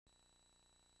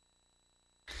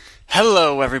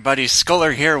Hello everybody,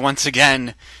 Scholar here once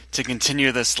again to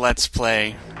continue this Let's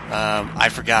Play. I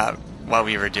forgot what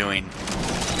we were doing.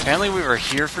 Apparently we were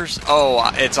here first. Oh,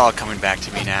 it's all coming back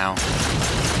to me now.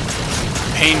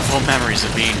 Painful memories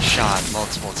of being shot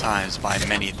multiple times by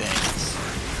many things.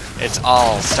 It's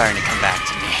all starting to come back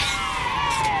to me.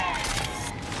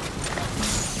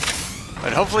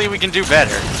 But hopefully we can do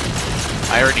better.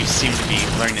 I already seem to be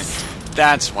learning.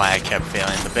 That's why I kept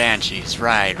failing the Banshees.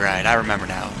 Right, I remember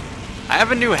now. I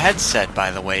have a new headset,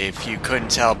 by the way, if you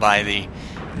couldn't tell by the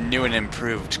new and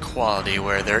improved quality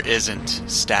where there isn't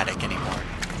static anymore.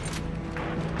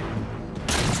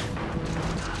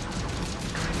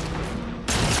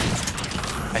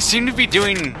 I seem to be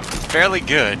doing fairly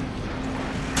good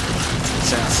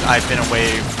since I've been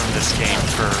away from this game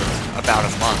for about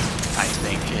a month, I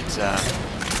think.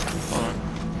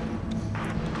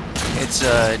 It's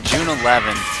June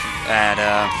 11th at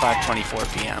 5:24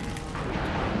 p.m.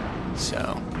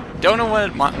 So, don't know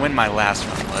when my last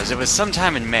one was. It was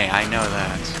sometime in May, I know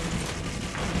that.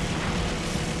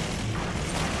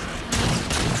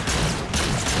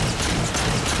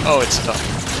 Oh, it's stuck.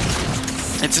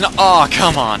 Oh,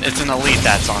 come on! It's an elite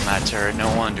that's on that turret,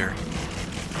 no wonder.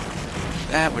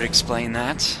 That would explain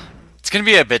that. It's gonna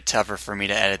be a bit tougher for me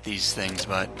to edit these things,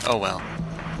 but oh well.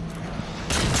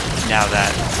 Now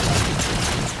that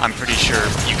I'm pretty sure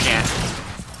you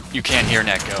can't hear an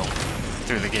echo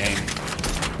through the game.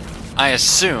 I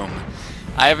assume.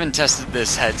 I haven't tested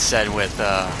this headset with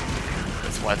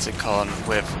what's it called,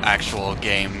 with actual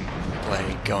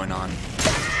gameplay going on.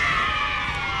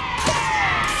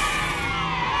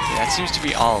 Yeah, that seems to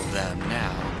be all of them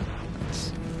now.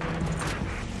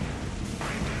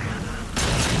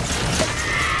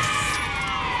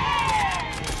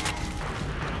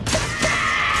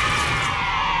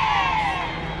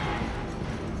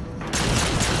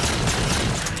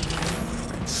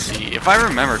 Let's see. If I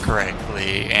remember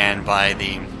correctly, and by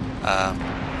the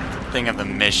thing of the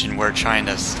mission, we're going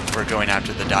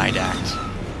after the Didact,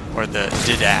 or the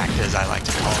Didact, as I like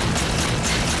to call it.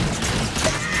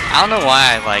 I don't know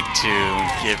why I like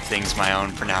to give things my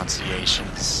own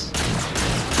pronunciations.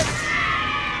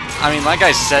 I mean, like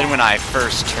I said when I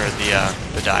first heard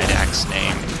the Didact's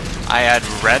name, I had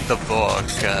read the book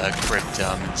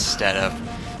Cryptum instead of,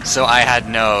 so I had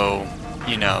no,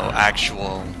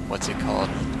 actual, what's it called?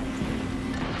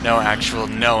 No actual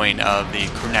knowing of the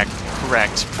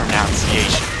correct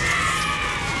pronunciation.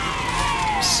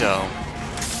 So,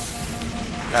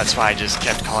 that's why I just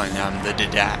kept calling them the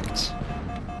Didact.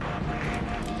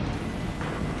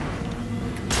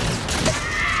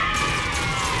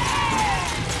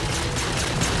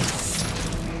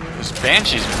 Those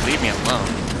Banshees would leave me alone.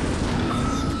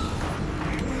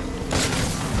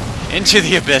 Into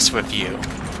the abyss with you,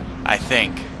 I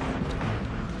think.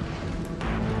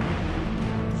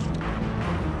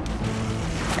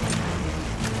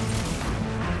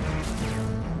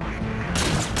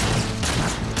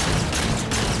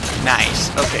 Nice.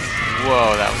 Okay.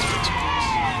 Whoa, that was a bit too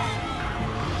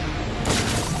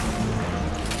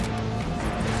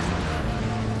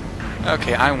close.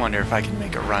 Okay, I wonder if I can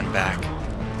make a run back.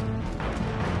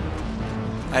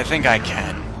 I think I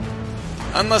can.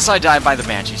 Unless I die by the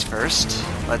Banshees first.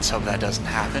 Let's hope that doesn't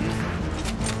happen.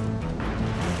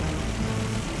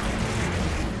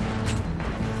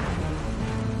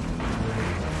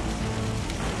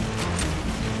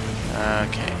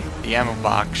 Okay. The ammo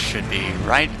box should be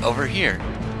right over here.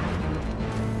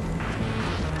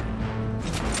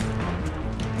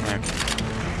 Okay.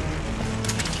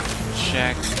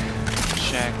 Check.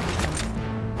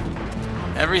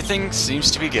 Everything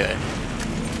seems to be good.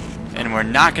 And we're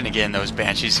not going to get in those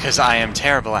Banshees because I am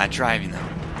terrible at driving them.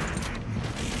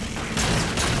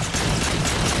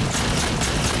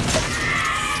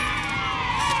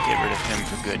 Get rid of him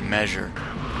for good measure.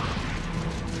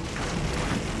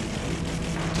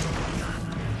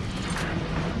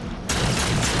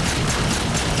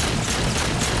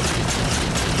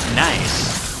 Nice.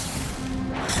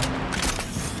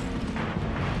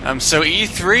 So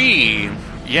E3,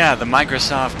 yeah, the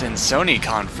Microsoft and Sony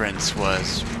conference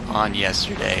was on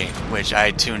yesterday, which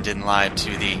I tuned in live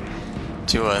to the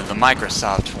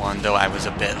Microsoft one, though I was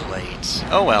a bit late.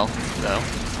 Oh well, though,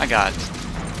 I got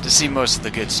to see most of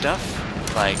the good stuff.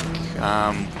 Like,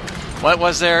 what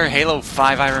was there? Halo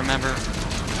 5, I remember.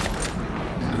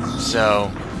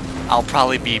 So, I'll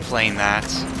probably be playing that.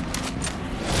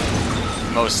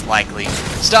 Most likely.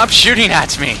 Stop shooting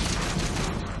at me!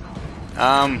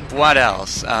 What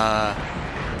else?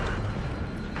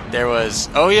 There was...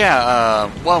 Oh yeah,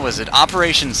 what was it?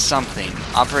 Operation something.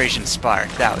 Operation Spark,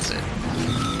 that was it.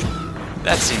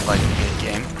 That seemed like a good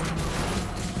game.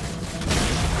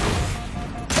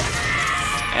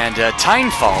 and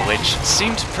Timefall, which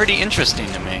seemed pretty interesting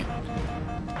to me.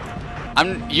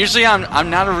 I'm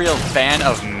not a real fan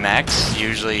of mechs,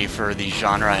 usually for the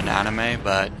genre in anime,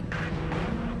 but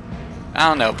I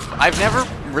don't know. I've never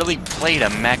really played a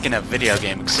mech in a video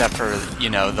game except for, you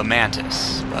know, the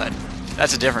Mantis, but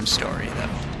that's a different story, though.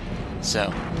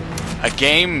 So, a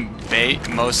game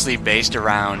mostly based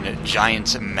around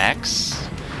giant mechs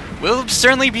will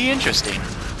certainly be interesting.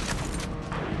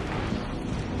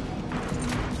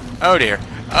 Oh dear.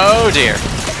 Oh dear.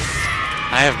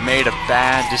 I have made a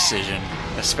bad decision,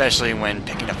 especially when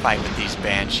picking a fight with these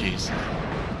Banshees.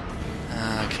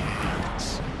 Okay.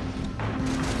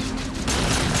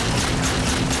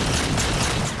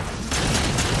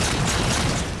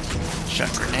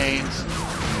 Shot grenades.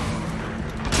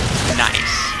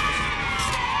 Nice.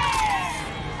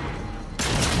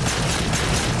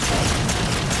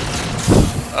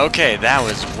 Okay, that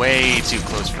was way too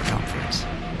close for comfort.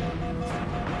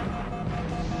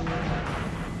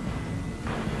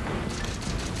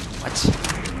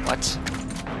 What?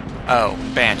 Oh,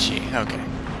 Banshee. Okay.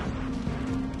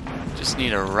 Just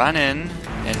need to run in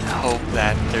and hope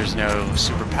that there's no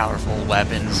super powerful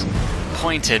weapons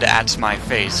pointed at my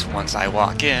face once I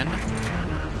walk in.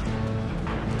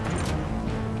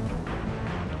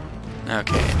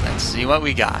 Okay, let's see what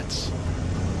we got.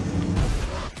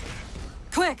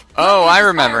 Quick! Oh, I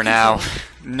remember now.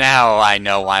 Now I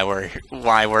know why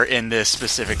we're in this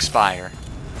specific spire.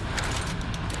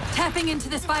 Tapping into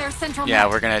this fire's central Yeah, net.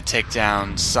 we're gonna take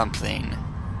down something.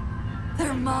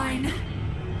 They're mine.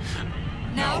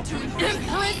 Now to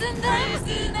imprison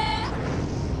them.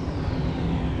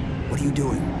 What are you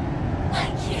doing? I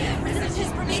can't resist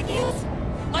his Prometheus.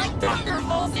 Like Dr.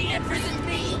 Halsey imprisoned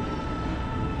me.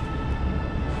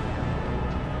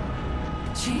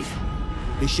 Chief,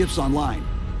 The ship's online.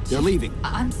 They're leaving.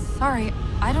 I'm sorry.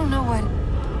 I don't know what...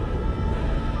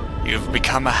 You've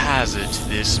become a hazard to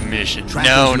this mission. Track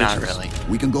No, those not liches. really.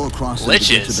 We can go across them to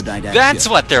get to Liches. the Didact That's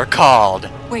ship. what they're called.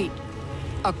 Wait,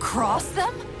 across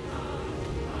them?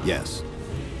 Yes.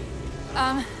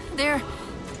 There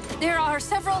are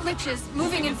several liches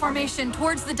moving in formation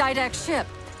towards the Didact ship.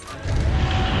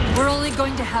 We're only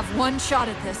going to have one shot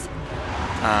at this.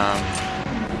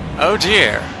 Oh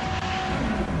dear.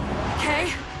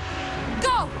 Okay?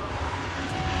 Go!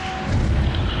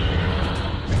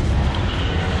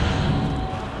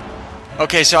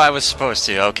 Okay, so I was supposed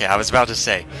to. Okay, I was about to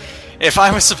say. If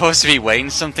I was supposed to be waiting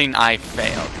something, I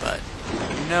failed, but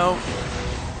no.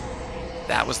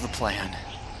 That was the plan.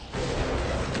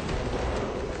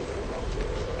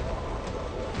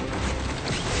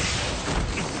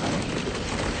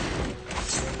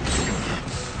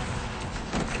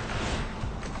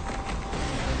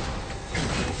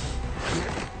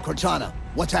 Cortana,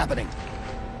 what's happening?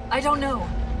 I don't know.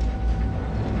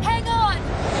 Hang on!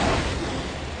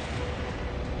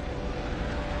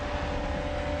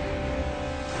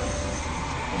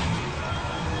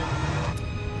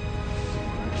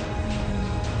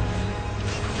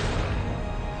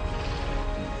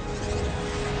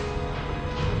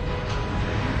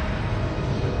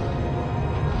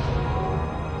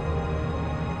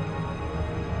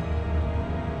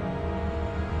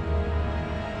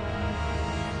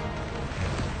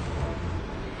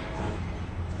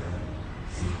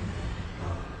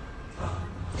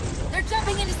 They're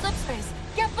jumping into slip space.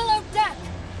 Get below deck.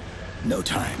 No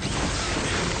time.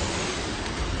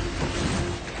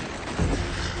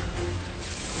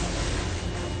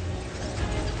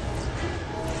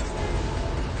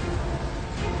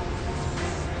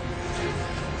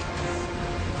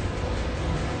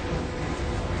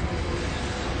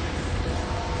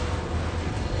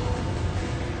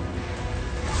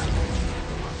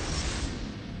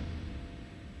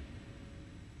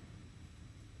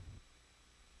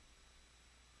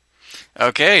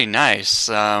 Okay, nice.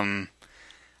 I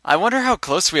wonder how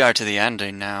close we are to the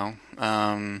ending now.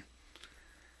 I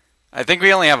think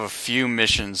we only have a few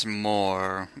missions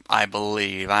more, I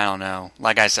believe. I don't know.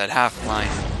 Like I said,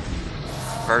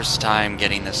 Half-Life. First time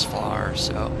getting this far,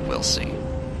 so we'll see.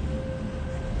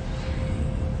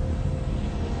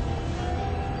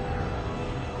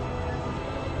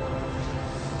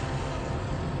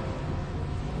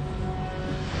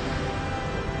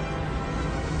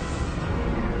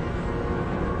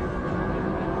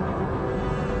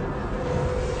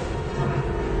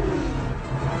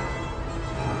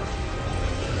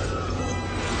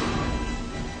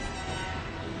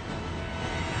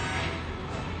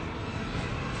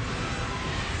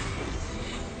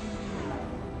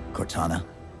 Cortana?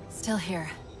 Still here.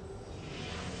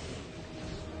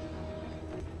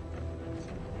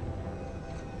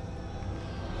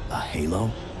 A halo?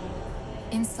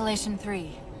 Installation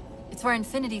 3. It's where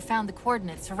Infinity found the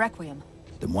coordinates to Requiem.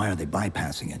 Then why are they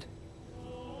bypassing it?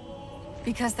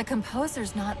 Because the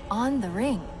composer's not on the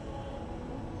ring.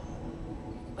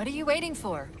 What are you waiting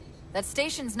for? That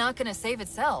station's not gonna save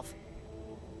itself.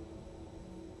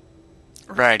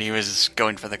 Right, he was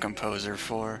going for the composer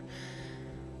for...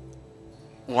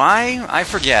 Why? I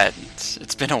forget.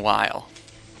 It's been a while.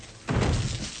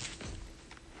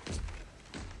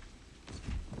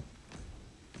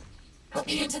 Put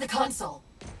me into the console.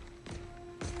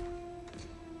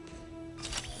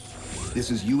 This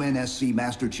is UNSC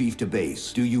Master Chief to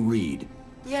base. Do you read?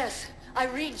 Yes, I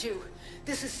read you.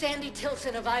 This is Sandy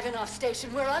Tilson of Ivanov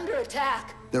Station. We're under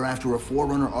attack. They're after a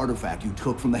Forerunner artifact you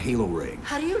took from the Halo ring.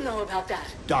 How do you know about that?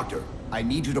 Doctor, I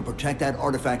need you to protect that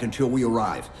artifact until we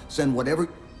arrive. Send whatever...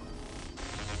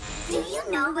 Do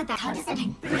you know what the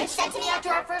condescending bitch said to me after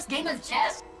our first game of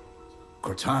chess?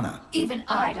 Cortana. Even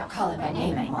I don't call him by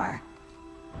name anymore.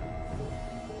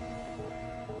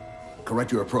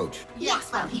 Correct your approach.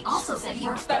 Yes, well, he also said he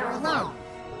works better alone.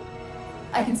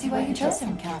 I can see why you chose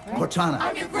him, Catherine. Cortana.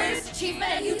 I'm your greatest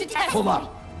achievement and you detest Pull me.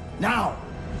 up. Now!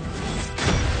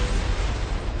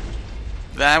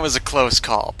 That was a close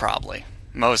call, probably.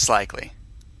 Most likely.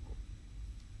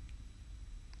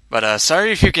 But,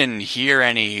 sorry if you can hear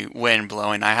any wind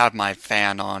blowing. I have my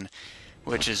fan on,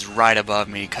 which is right above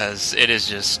me, because it is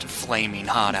just flaming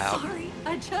hot out. Sorry,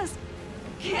 I just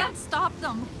can't stop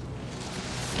them.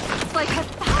 It's like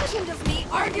 1,000 of me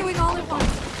arguing all at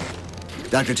once.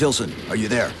 Dr. Tilson, are you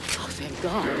there? Oh, thank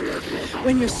God.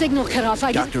 When your signal cut off,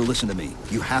 I... Doctor, listen to me.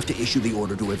 You have to issue the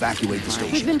order to evacuate the We've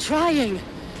station. been trying.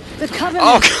 The Covenant...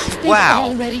 Oh, they've wow.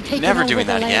 already taken Never over doing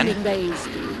the that again. landing bays.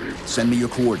 Send me your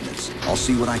coordinates. I'll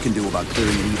see what I can do about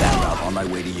clearing an evac route on my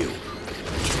way to you.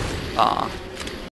 Aw.